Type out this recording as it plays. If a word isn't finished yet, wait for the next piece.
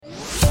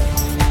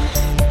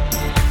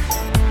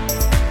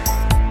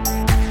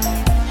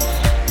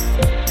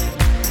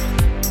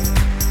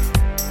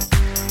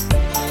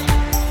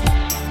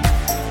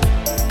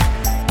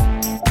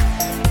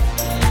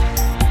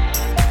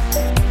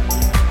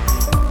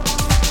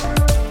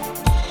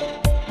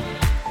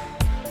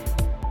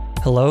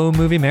Hello,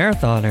 movie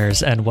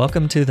marathoners, and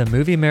welcome to the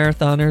Movie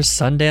Marathoners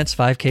Sundance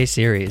 5K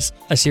series,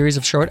 a series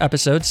of short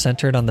episodes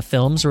centered on the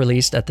films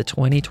released at the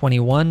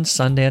 2021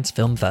 Sundance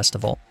Film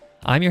Festival.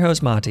 I'm your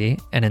host, Monty,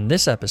 and in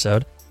this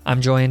episode, I'm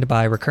joined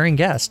by recurring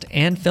guest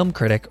and film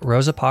critic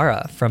Rosa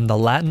Parra from the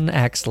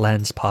Latinx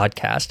Lens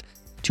podcast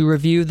to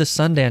review the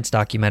Sundance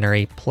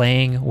documentary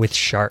Playing with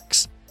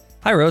Sharks.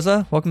 Hi,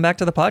 Rosa. Welcome back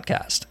to the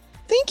podcast.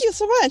 Thank you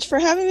so much for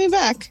having me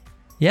back.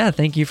 Yeah,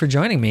 thank you for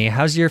joining me.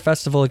 How's your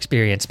festival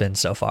experience been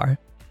so far?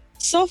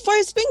 So far,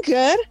 it's been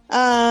good.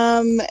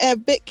 A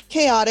bit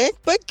chaotic,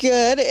 but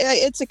good.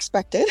 It's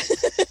expected.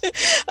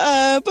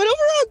 But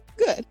overall,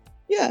 good.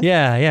 Yeah.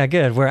 Yeah,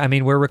 good.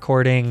 We're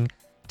recording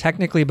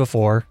technically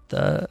before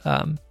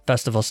the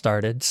festival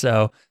started,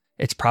 so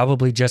it's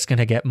probably just going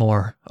to get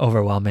more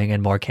overwhelming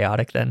and more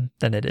chaotic than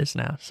it is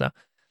now. So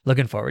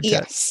looking forward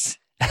to it.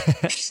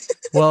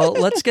 Well,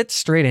 let's get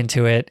straight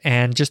into it.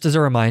 And just as a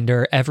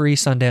reminder, every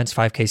Sundance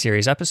 5K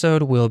series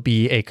episode will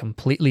be a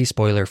completely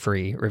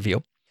spoiler-free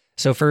review.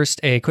 So first,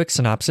 a quick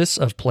synopsis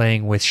of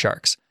Playing with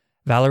Sharks.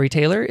 Valerie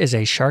Taylor is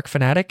a shark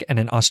fanatic and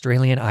an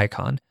Australian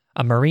icon,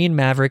 a marine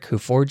maverick who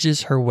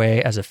forges her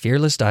way as a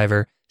fearless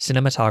diver,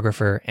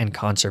 cinematographer, and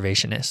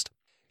conservationist.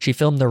 She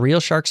filmed the real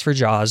sharks for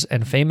Jaws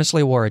and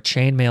famously wore a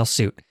chainmail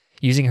suit,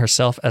 using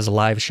herself as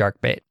live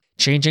shark bait,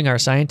 changing our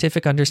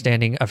scientific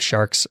understanding of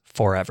sharks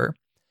forever.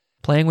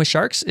 Playing with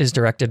Sharks is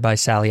directed by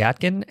Sally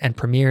Atkin and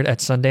premiered at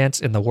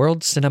Sundance in the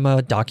World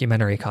Cinema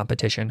Documentary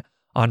Competition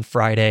on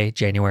Friday,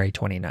 January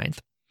 29th.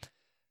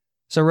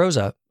 So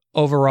Rosa,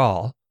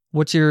 overall,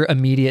 what's your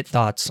immediate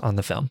thoughts on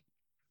the film?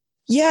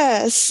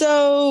 Yeah,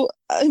 so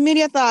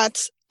immediate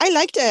thoughts. I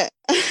liked it.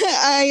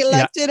 I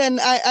liked it and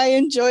I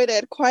enjoyed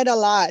it quite a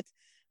lot.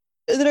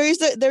 There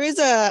is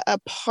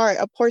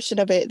a portion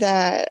of it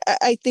that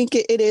I think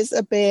it is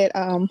a bit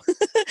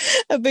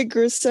a bit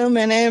gruesome,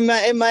 and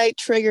it might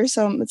trigger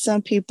some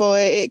people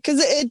because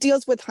it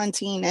deals with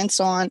hunting and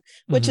so on,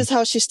 which is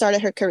how she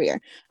started her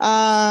career.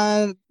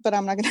 But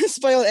I'm not going to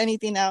spoil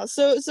anything now.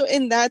 So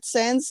in that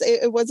sense,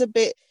 it was a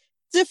bit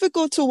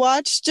difficult to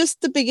watch.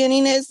 Just the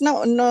beginning is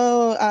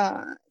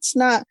it's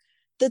not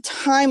the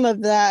time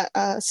of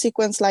that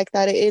sequence like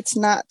that. It's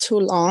not too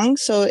long,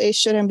 so it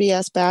shouldn't be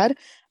as bad.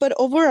 But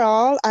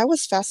overall, I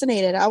was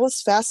fascinated. I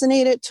was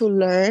fascinated to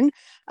learn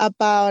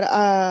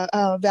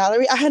about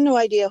Valerie. I had no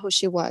idea who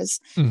she was.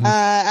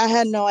 I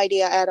had no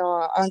idea at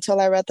all until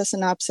I read the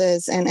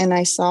synopsis and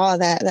I saw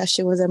that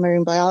she was a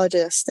marine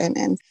biologist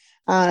and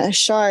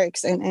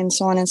sharks and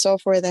so on and so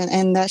forth,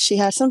 and that she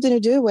had something to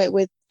do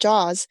with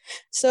Jaws.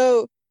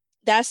 So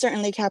that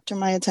certainly captured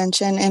my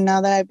attention. And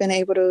now that I've been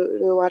able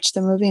to watch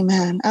the movie,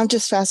 man, I'm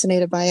just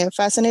fascinated by it.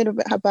 Fascinated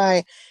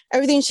by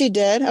everything she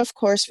did, of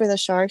course, for the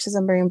sharks as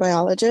a marine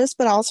biologist,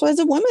 but also as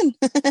a woman,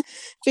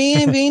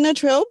 being a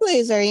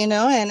trailblazer,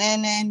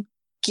 and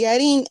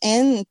getting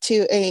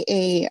into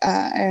a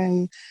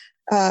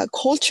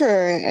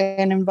culture,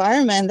 an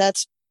environment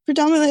that's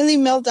predominantly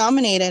male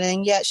dominated,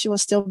 and yet she will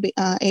still be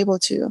able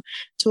to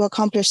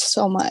accomplish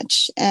so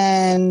much.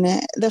 And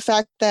the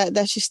fact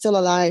that she's still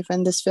alive,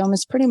 and this film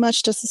is pretty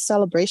much just a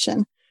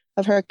celebration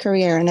of her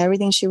career, and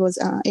everything she was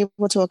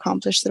able to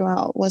accomplish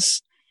throughout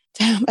was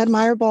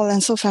admirable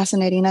and so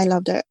fascinating. I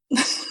loved it.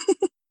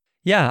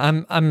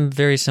 Yeah, I'm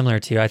very similar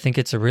to you. I think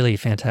it's a really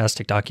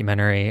fantastic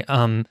documentary.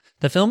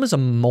 The film is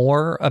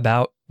more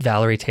about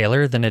Valerie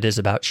Taylor than it is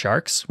about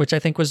sharks, which I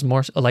think was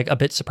more like a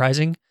bit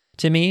surprising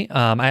to me.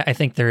 I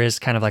think there is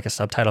kind of like a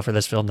subtitle for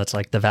this film that's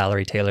like the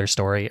Valerie Taylor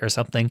story or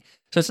something.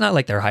 So it's not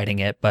like they're hiding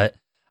it. But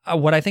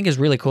what I think is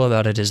really cool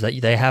about it is that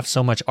they have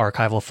so much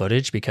archival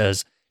footage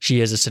because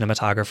she is a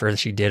cinematographer.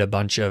 She did a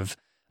bunch of,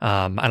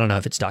 I don't know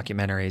if it's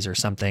documentaries or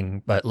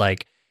something, but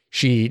like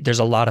there's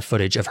a lot of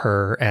footage of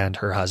her and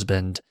her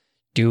husband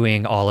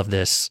doing all of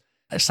this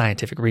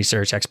scientific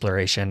research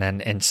exploration.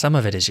 And some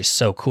of it is just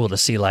so cool to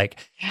see like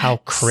how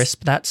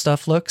crisp that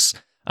stuff looks.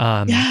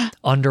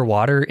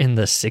 Underwater in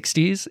the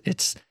 60s.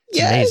 It's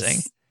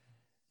amazing.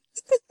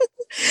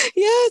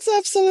 Yes,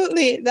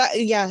 absolutely.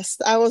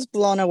 I was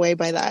blown away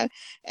by that.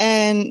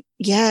 And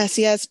yes,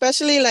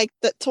 especially like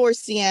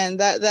towards the end,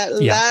 that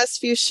last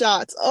few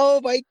shots.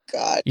 Oh my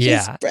God,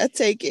 just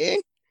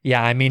breathtaking.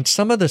 Yeah, I mean,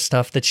 some of the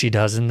stuff that she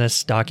does in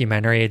this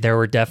documentary, there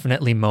were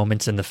definitely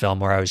moments in the film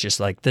where I was just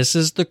like, this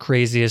is the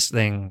craziest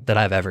thing that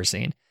I've ever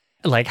seen.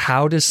 Like,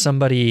 how does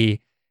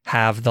somebody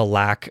have the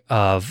lack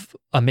of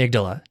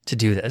amygdala to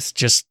do this?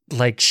 Just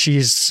like,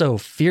 she's so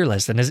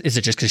fearless. And is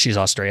it just because she's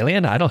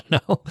Australian? I don't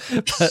know.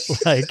 But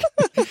like,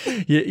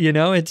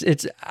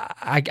 it's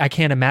I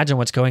can't imagine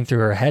what's going through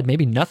her head.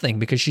 Maybe nothing,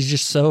 because she's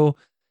just so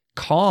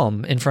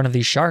calm in front of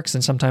these sharks.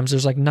 And sometimes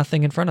there's like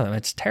nothing in front of them.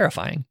 It's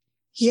terrifying.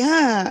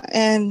 Yeah.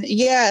 And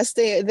yes,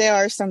 there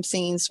are some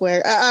scenes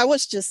where I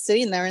was just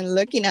sitting there and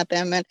looking at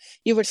them, and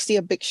you would see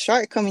a big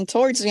shark coming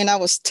towards me, and I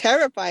was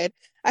terrified.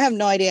 I have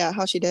no idea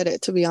how she did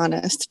it, to be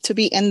honest, to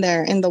be in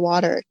there in the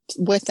water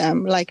with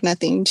them like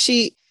nothing.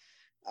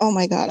 Oh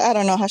my God, I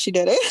don't know how she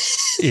did it.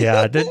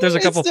 Yeah, there's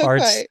a couple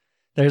parts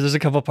There's a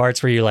couple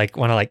parts where you like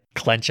want to like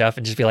clench up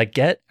and just be like,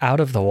 get out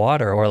of the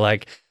water, or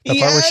like the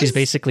part where she's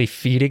basically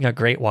feeding a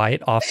great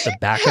white off the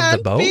back of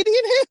the boat. Feeding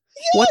him.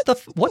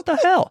 Yes. What the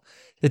hell?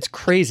 It's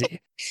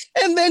crazy.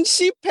 And then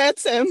she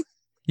pets him.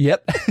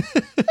 Yep.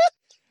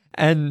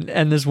 And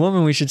this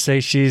woman, we should say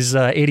she's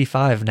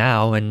 85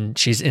 now, and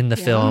she's in the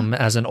film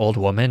as an old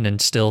woman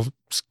and still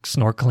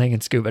snorkeling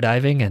and scuba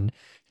diving, and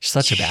she's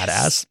such a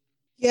badass.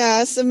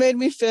 Yes, it made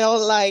me feel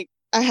like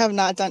I have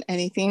not done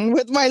anything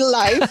with my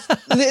life.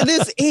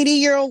 This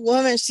 80-year-old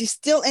woman, she's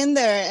still in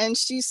there and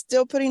she's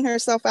still putting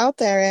herself out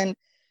there. And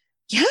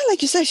yeah,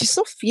 like you said, she's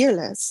so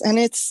fearless, and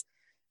it's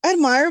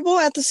admirable.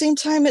 At the same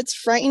time, it's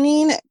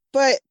frightening,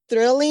 but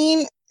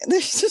thrilling.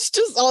 There's just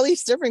all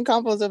these different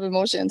combos of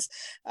emotions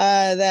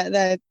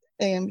that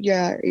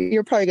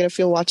you're probably going to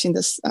feel watching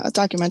this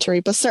documentary.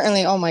 But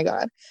certainly, oh my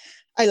God,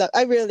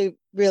 I really,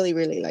 really,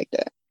 really liked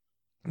it.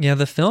 Yeah,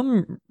 the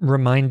film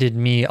reminded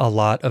me a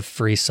lot of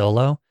Free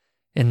Solo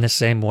in the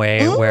same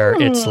way, where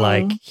it's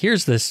like,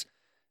 here's this,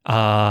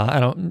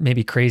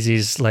 maybe crazy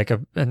is like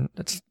and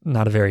it's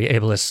not a very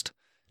ableist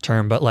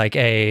term, but like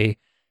a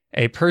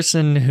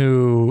person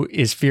who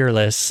is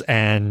fearless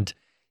and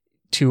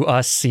to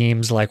us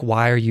seems like,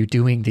 why are you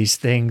doing these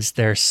things?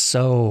 They're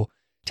so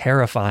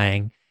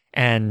terrifying.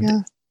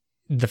 And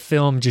the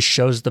film just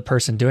shows the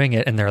person doing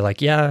it and they're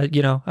like, yeah,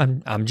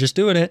 I'm just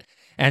doing it.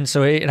 And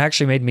so it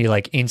actually made me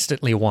like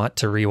instantly want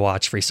to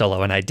rewatch Free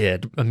Solo. And I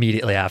did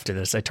immediately after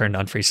this. I turned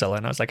on Free Solo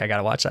and I was like, I got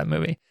to watch that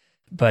movie.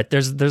 But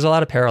there's a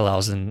lot of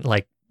parallels in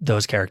like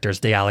those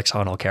characters, the Alex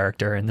Honnold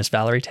character and this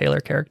Valerie Taylor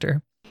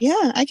character.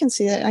 Yeah, I can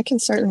see it. I can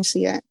certainly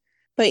see it.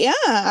 But yeah,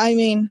 I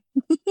mean,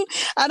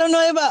 I don't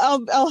know if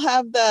I'll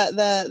have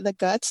the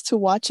guts to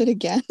watch it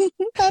again.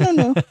 I don't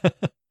know.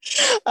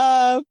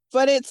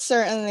 But it's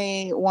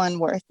certainly one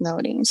worth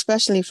noting,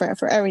 especially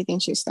for everything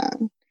she's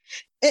done.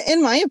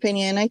 In my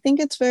opinion, I think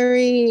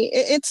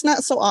it's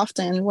not so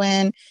often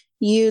when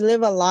you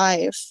live a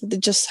life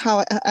just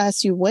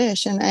as you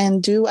wish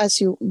and do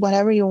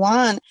whatever you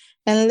want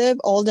and live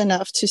old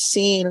enough to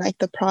see like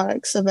the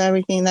products of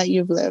everything that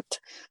you've lived.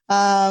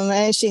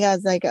 And she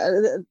has like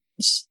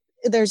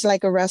there's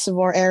like a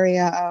reservoir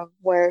area of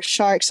where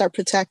sharks are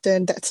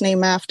protected that's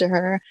named after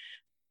her.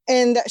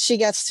 And she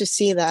gets to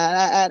see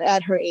that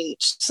at her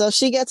age. So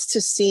she gets to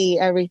see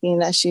everything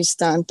that she's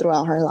done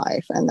throughout her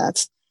life. And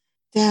that's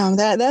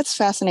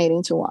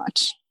fascinating to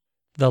watch.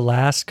 The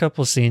last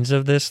couple scenes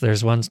of this,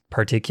 there's one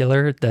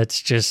particular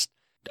that's just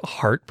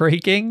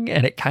heartbreaking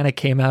and it kind of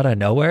came out of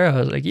nowhere. I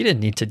was like, you didn't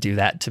need to do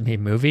that to me,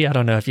 movie. I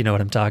don't know if you know what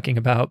I'm talking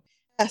about.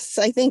 Yes,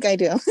 I think I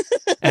do.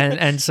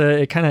 and so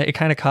it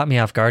kind of caught me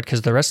off guard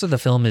because the rest of the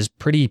film is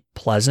pretty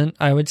pleasant,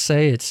 I would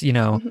say. It's,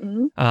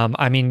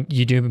 I mean,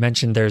 you do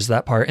mention there's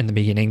that part in the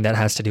beginning that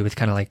has to do with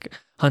kind of like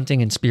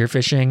hunting and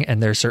spearfishing,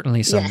 and there's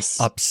certainly some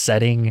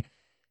upsetting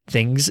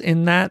things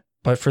in that.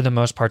 But for the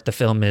most part, the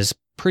film is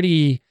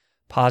pretty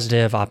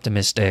positive,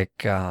 optimistic,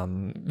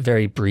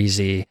 very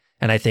breezy.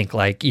 And I think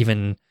like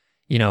even,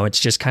 it's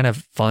just kind of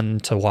fun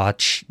to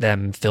watch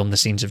them film the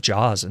scenes of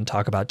Jaws and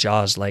talk about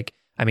Jaws. Like,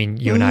 I mean,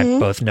 you and I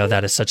both know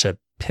that is such a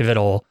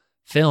pivotal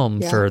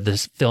film for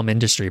this film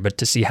industry, but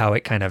to see how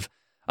it kind of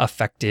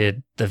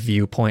affected the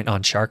viewpoint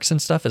on sharks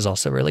and stuff is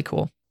also really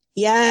cool.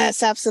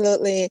 Yes,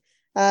 absolutely.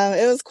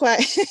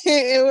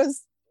 It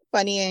was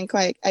funny and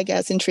quite, I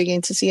guess,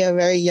 intriguing to see a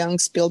very young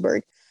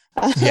Spielberg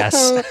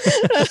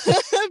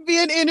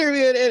being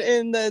interviewed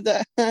in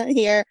the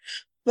here.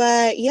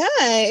 But yeah,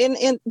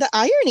 in the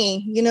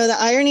irony, the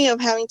irony of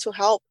having to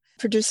help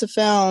produce a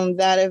film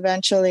that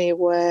eventually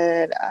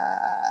would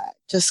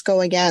just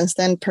go against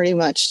and pretty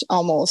much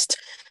almost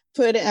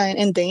put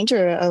in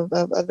danger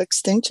of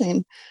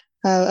extinction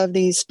of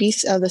the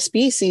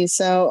species.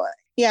 So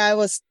yeah, it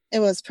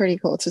was pretty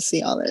cool to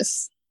see all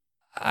this.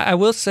 I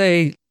will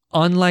say,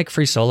 unlike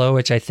Free Solo,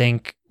 which I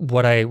think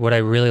what I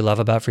really love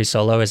about Free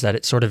Solo is that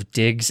it sort of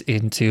digs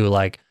into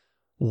like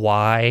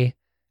why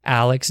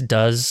Alex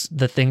does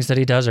the things that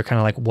he does, or kind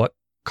of like what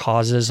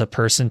causes a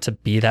person to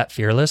be that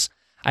fearless.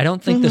 I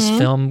don't think this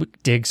film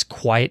digs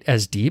quite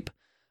as deep.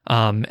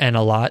 And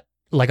a lot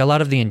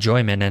of the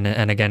enjoyment,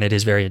 and again, it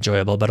is very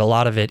enjoyable, but a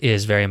lot of it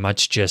is very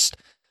much just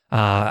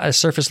a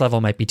surface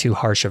level might be too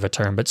harsh of a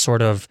term, but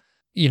sort of,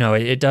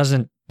 it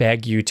doesn't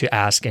beg you to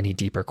ask any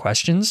deeper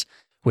questions,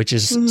 which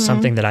is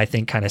something that I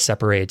think kind of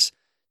separates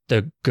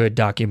the good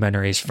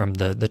documentaries from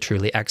the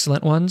truly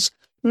excellent ones.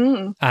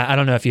 I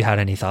don't know if you had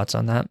any thoughts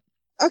on that.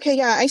 Okay,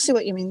 yeah, I see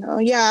what you mean, though.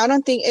 Yeah, I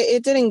don't think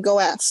it didn't go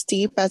as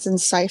deep, as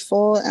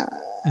insightful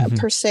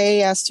per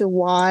se as to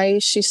why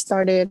she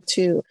started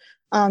to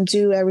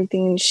do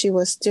everything she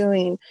was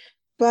doing.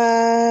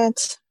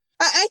 But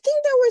I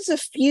think there was a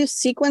few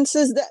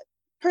sequences that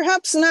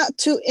perhaps not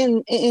too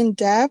in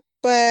depth,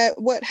 but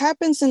what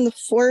happens in the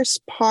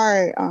first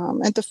part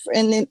at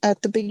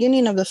the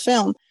beginning of the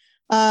film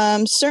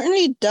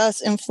certainly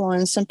does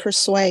influence and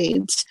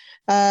persuades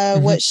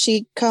what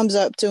she comes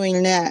up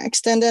doing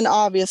next. And then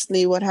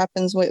obviously what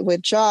happens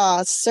with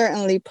Jaws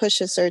certainly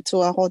pushes her to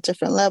a whole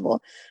different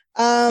level.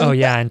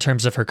 In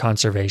terms of her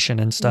conservation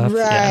and stuff.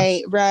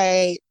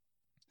 Right.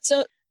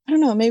 So I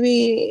don't know,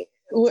 maybe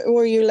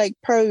were you like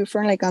probably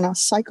referring like on a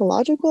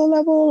psychological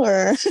level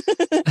or?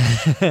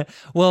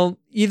 Well,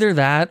 either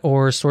that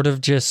or sort of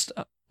just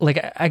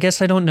like, I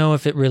guess I don't know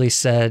if it really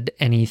said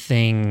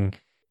anything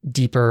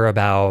deeper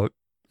about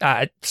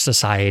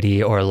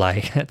society or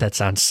like, that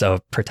sounds so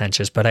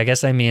pretentious, but I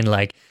guess I mean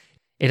like,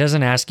 it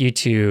doesn't ask you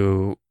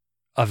to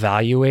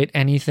evaluate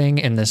anything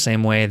in the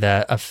same way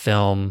that a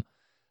film,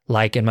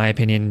 like in my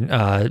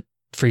opinion,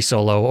 Free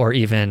Solo or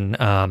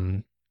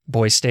even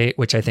Boy State,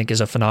 which I think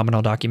is a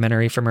phenomenal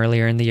documentary from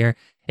earlier in the year.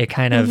 It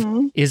kind of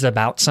is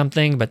about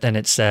something, but then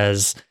it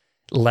says,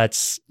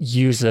 let's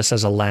use this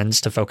as a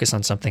lens to focus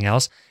on something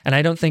else. And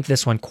I don't think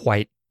this one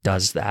quite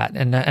does that.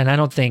 And I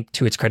don't think,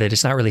 to its credit,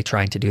 it's not really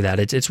trying to do that.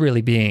 It's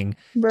really being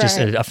just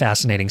a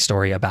fascinating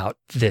story about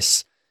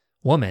this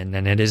woman,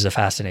 and it is a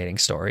fascinating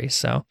story.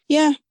 So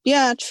yeah,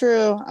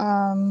 true.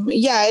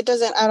 It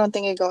doesn't. I don't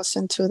think it goes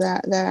into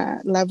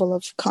that level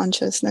of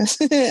consciousness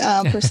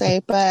per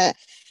se, but.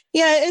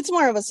 Yeah, it's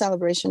more of a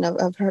celebration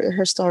of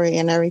her story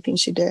and everything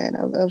she did,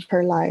 of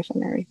her life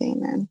and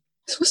everything. And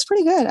it was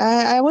pretty good.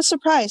 I was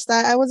surprised.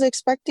 I was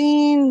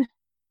expecting,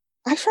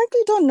 I frankly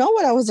don't know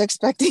what I was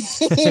expecting,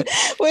 which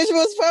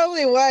was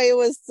probably why it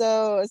was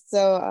so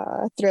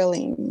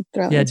thrilling.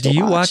 Yeah, do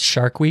you watch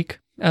Shark Week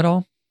at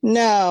all?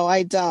 No,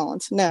 I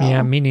don't. No.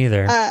 Yeah, me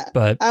neither.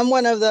 But I'm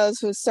one of those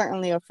who's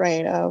certainly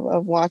afraid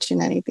of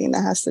watching anything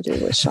that has to do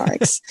with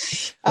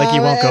sharks. Like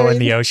you won't go in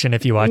the ocean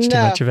if you watch too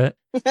much of it.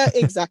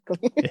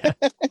 Exactly. Yeah.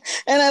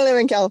 And I live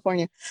in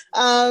California.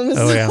 I'm one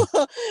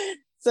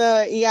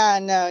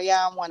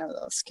of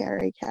those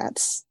scary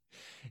cats.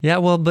 Yeah,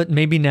 well, but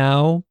maybe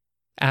now,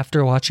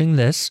 after watching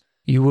this,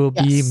 you will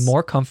be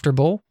more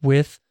comfortable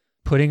with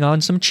putting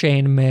on some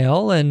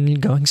chainmail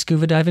and going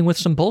scuba diving with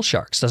some bull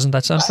sharks. Doesn't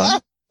that sound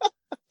fun?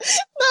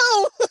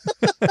 No,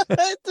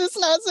 it does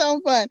not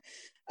sound fun.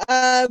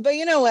 But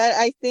you know what?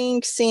 I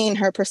think seeing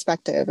her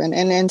perspective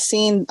and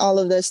seeing all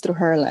of this through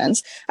her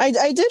lens, I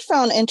did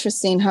found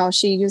interesting how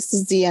she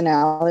uses the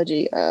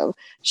analogy of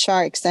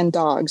sharks and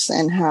dogs,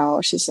 and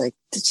how she's like,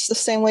 it's the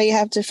same way you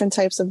have different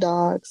types of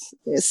dogs.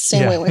 It's the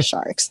same way with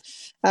sharks.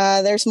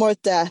 There's more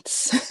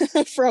deaths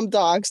from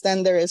dogs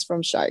than there is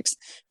from sharks,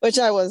 which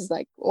I was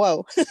like,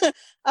 whoa.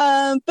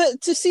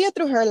 But to see it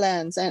through her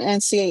lens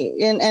and see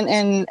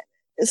and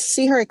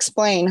see her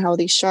explain how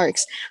these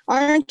sharks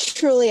aren't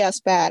truly as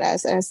bad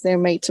as they're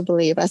made to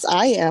believe, as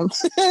I am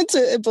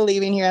to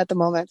believing here at the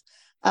moment.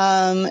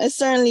 It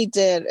certainly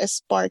did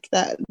spark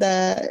that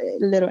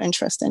little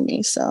interest in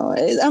me. So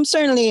I'm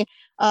certainly,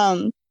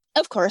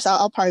 of course,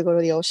 I'll probably go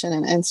to the ocean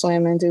and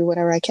swim and do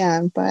whatever I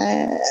can,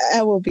 but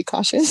I will be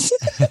cautious.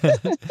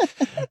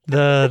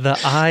 The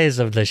eyes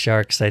of the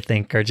sharks, I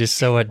think, are just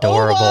so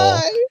adorable.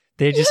 Oh,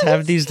 they just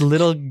have these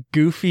little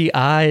goofy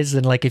eyes,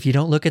 and like if you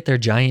don't look at their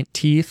giant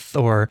teeth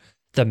or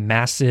the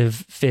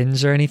massive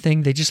fins or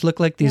anything, they just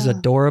look like these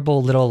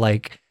adorable little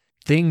like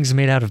things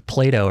made out of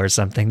Play-Doh or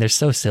something. They're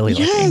so silly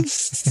looking.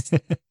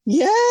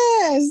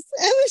 Yes. And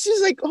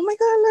she's like, oh my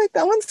God, look,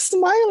 that one's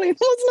smiling.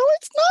 No,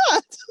 it's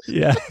not.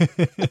 Yeah.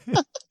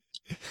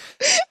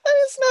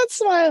 It's not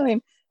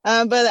smiling.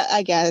 But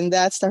again,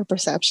 that's their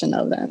perception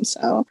of them.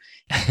 So,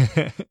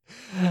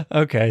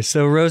 okay.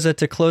 So, Rosa,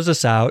 to close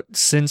us out,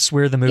 since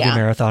we're the Movie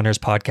Marathoners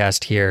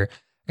podcast here,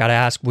 gotta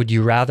ask: would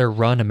you rather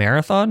run a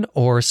marathon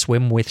or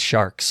swim with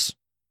sharks?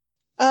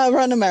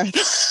 Run a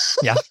marathon.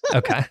 Yeah.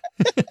 Okay.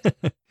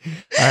 All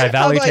right.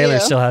 Valerie Taylor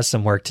still has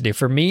some work to do.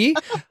 For me,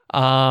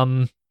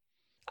 I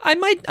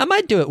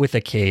might do it with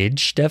a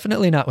cage.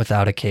 Definitely not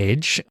without a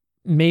cage.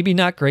 Maybe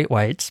not great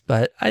whites,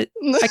 but I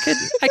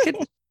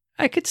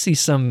could see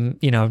some,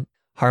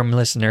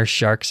 harmless nurse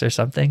sharks or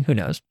something. Who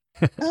knows?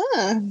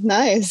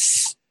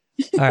 Nice.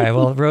 All right.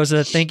 Well,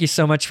 Rosa, thank you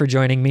so much for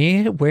joining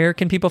me. Where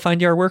can people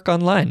find your work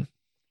online?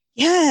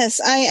 Yes,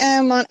 I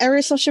am on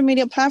every social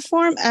media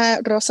platform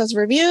at Rosa's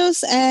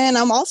Reviews. And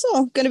I'm also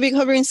going to be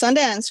covering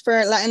Sundance for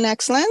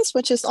Latinx Lens,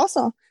 which is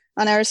also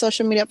on every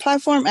social media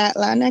platform at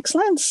Latinx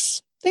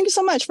Lens. Thank you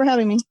so much for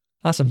having me.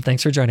 Awesome.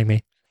 Thanks for joining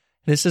me.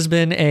 This has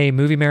been a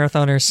Movie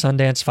Marathoners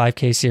Sundance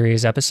 5K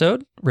series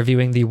episode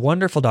reviewing the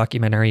wonderful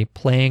documentary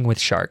Playing with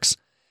Sharks.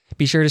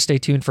 Be sure to stay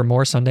tuned for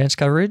more Sundance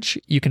coverage.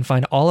 You can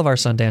find all of our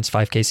Sundance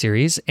 5K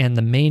series and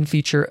the main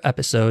feature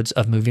episodes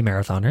of Movie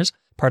Marathoners,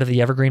 part of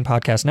the Evergreen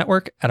Podcast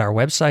Network, at our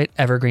website,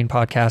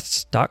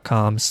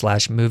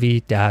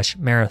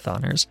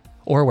 evergreenpodcasts.com/movie-marathoners,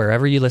 or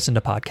wherever you listen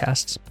to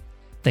podcasts.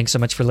 Thanks so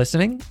much for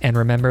listening, and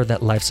remember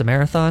that life's a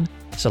marathon,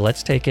 so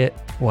let's take it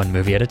one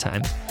movie at a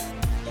time.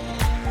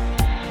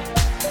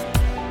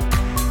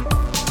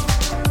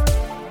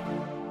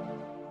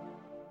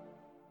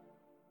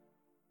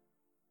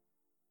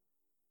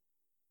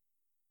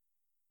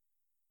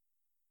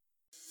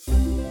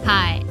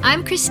 Hi,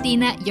 I'm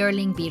Christina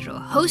Yerling Biro,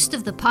 host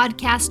of the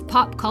podcast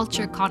Pop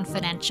Culture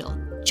Confidential.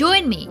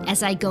 Join me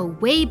as I go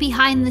way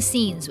behind the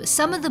scenes with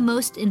some of the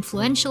most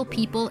influential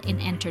people in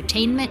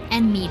entertainment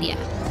and media.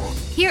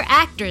 Hear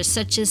actors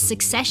such as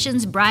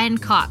Succession's Brian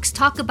Cox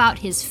talk about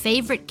his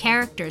favorite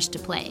characters to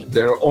play.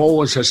 There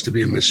always has to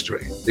be a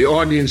mystery. The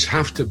audience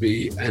have to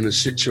be in a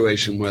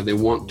situation where they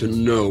want to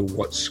know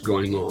what's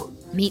going on.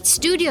 Meet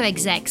studio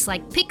execs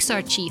like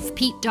Pixar chief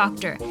Pete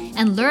Docter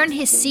and learn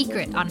his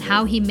secret on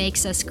how he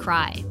makes us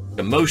cry.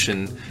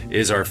 Emotion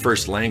is our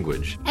first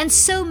language. And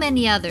so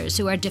many others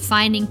who are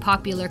defining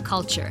popular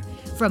culture,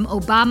 from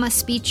Obama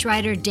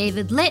speechwriter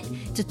David Litt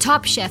to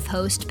Top Chef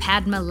host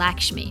Padma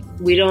Lakshmi.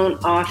 We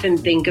don't often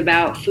think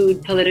about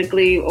food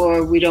politically,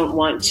 or we don't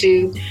want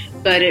to,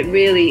 but it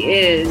really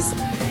is.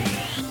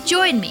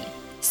 Join me.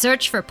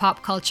 Search for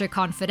Pop Culture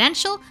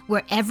Confidential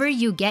wherever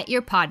you get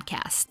your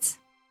podcasts.